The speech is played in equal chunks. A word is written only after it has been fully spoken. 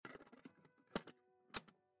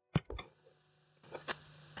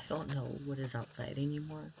don't know what is outside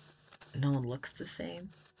anymore. No one looks the same.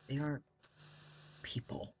 They aren't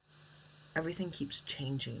people. Everything keeps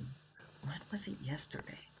changing. When was it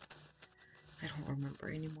yesterday? I don't remember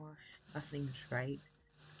anymore. Nothing's right.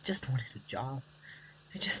 Just wanted a job.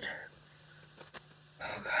 Oh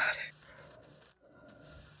God.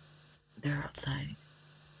 They're outside.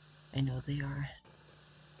 I know they are.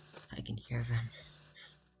 I can hear them.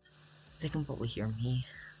 They can probably hear me.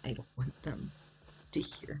 I don't want them to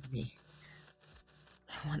hear me.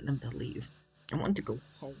 I want them to leave. I want to go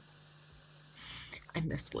home. I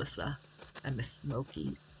miss Lissa. I miss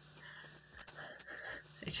Smokey.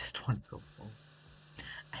 I just want to go home.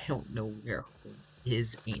 I don't know where home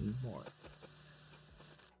is anymore.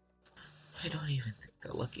 I don't even think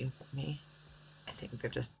they're looking for me. I think they're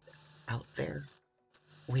just out there,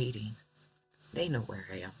 waiting. They know where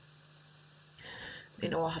I am. They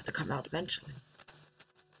know I'll have to come out eventually.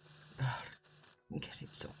 God, I'm getting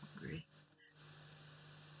so hungry.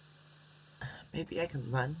 Maybe I can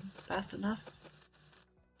run fast enough?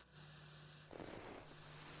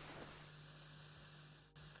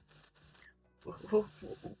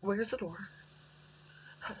 Where's the door?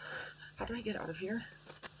 How do I get out of here?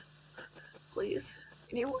 Please,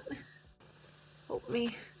 anyone? Help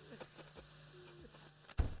me.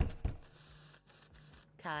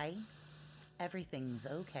 Kai, everything's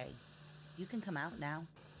okay. You can come out now.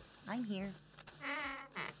 I'm here.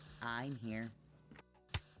 I'm here.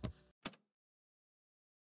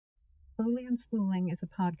 Slowly Unspooling is a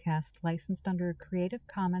podcast licensed under a Creative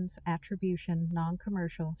Commons Attribution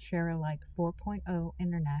Non-Commercial Share-alike 4.0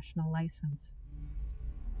 International License.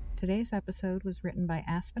 Today's episode was written by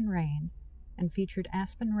Aspen Rain and featured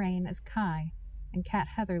Aspen Rain as Kai and Kat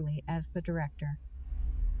Heatherly as the director.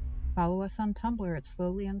 Follow us on Tumblr at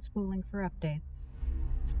Slowly Unspooling for updates.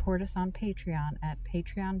 Support us on Patreon at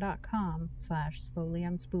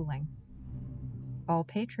patreon.com/slowlyunspooling. All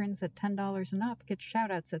patrons at $10 and up get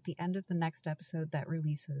shoutouts at the end of the next episode that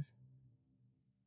releases.